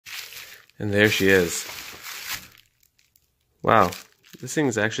And there she is. Wow, this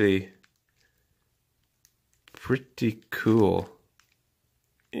thing's actually pretty cool.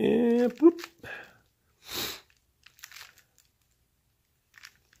 Yeah, boop.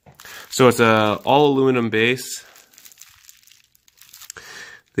 So it's a all aluminum base.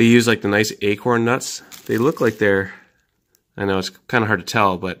 They use like the nice acorn nuts. They look like they're, I know it's kind of hard to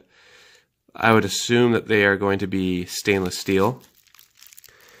tell, but I would assume that they are going to be stainless steel.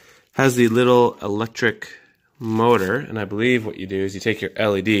 Has the little electric motor, and I believe what you do is you take your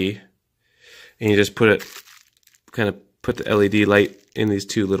LED and you just put it, kind of put the LED light in these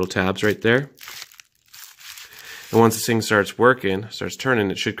two little tabs right there. And once this thing starts working, starts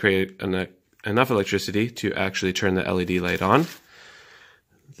turning, it should create enough electricity to actually turn the LED light on.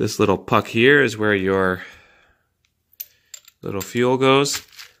 This little puck here is where your little fuel goes.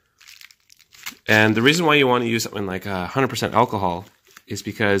 And the reason why you want to use something like 100% alcohol is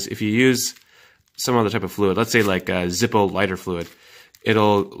because if you use some other type of fluid, let's say like a Zippo lighter fluid,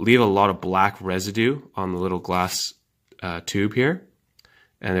 it'll leave a lot of black residue on the little glass tube here,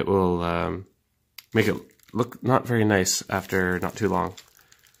 and it will make it look not very nice after not too long.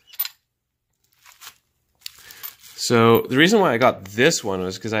 So the reason why I got this one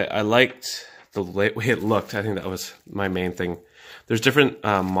was because I liked the way it looked. I think that was my main thing. There's different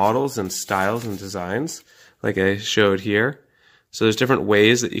models and styles and designs, like I showed here. So there's different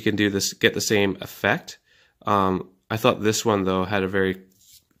ways that you can do this, get the same effect. I thought this one though had a very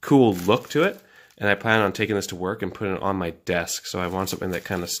cool look to it, and I plan on taking this to work and putting it on my desk. So I want something that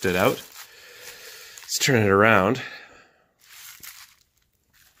kind of stood out. Let's turn it around.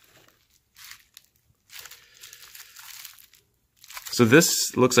 So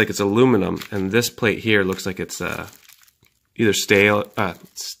this looks like it's aluminum, and this plate here looks like it's either steel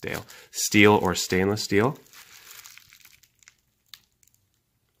or stainless steel.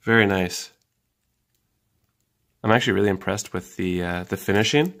 Very nice. I'm actually really impressed with the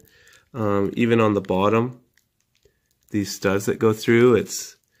finishing. Even on the bottom, these studs that go through,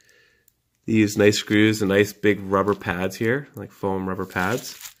 they use nice screws and nice big rubber pads here, like foam rubber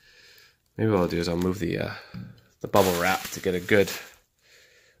pads. Maybe what I'll do is I'll move the bubble wrap to get a good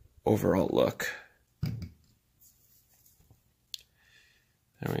overall look.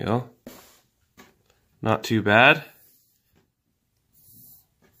 There we go. Not too bad.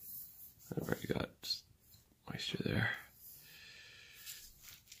 I've already got moisture there.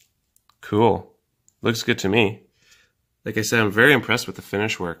 Cool. Looks good to me. Like I said, I'm very impressed with the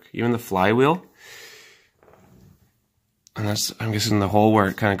finish work. Even the flywheel. And that's, I'm guessing, the hole where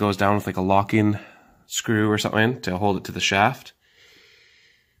it kind of goes down with like a locking screw or something to hold it to the shaft.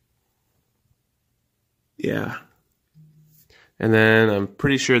 Yeah. And then I'm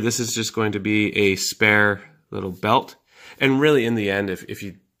pretty sure this is just going to be a spare little belt. And really in the end, if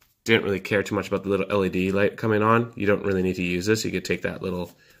you didn't really care too much about the little LED light coming on, you don't really need to use this. You could take that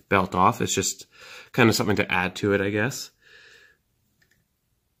little belt off. It's just kind of something to add to it, I guess.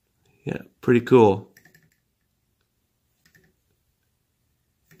 Yeah, pretty cool.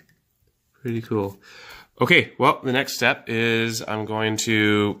 Pretty cool. Okay, well, the next step is I'm going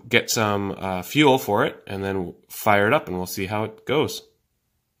to get some fuel for it and then fire it up and we'll see how it goes.